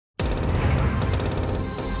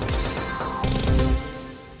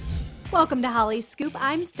Welcome to Holly's Scoop.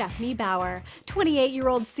 I'm Stephanie Bauer.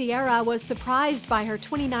 28-year-old Ciara was surprised by her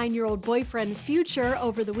 29-year-old boyfriend Future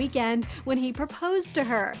over the weekend when he proposed to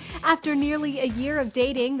her. After nearly a year of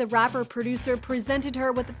dating, the rapper-producer presented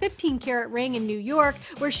her with a 15-carat ring in New York,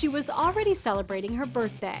 where she was already celebrating her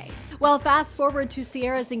birthday. Well, fast forward to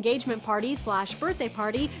Ciara's engagement party/birthday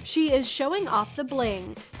party, she is showing off the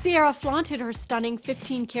bling. Ciara flaunted her stunning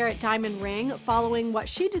 15-carat diamond ring following what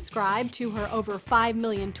she described to her over 5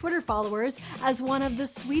 million Twitter followers as one of the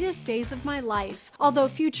sweetest days of my life. Although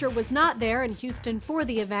Future was not there in Houston for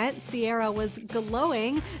the event, Ciara was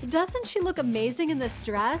glowing. Doesn't she look amazing in this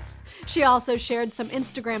dress? She also shared some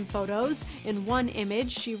Instagram photos. In one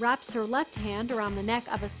image, she wraps her left hand around the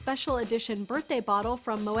neck of a special edition birthday bottle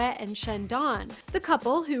from Moet and Chandon. The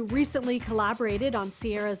couple, who recently collaborated on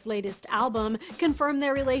Ciara's latest album, confirmed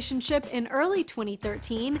their relationship in early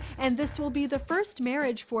 2013, and this will be the first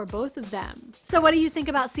marriage for both of them. So what do you think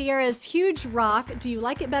about Ciara's huge rock? Do you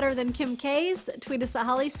like it better than Kim K's? Tweet us at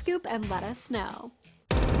Holly Scoop and let us know.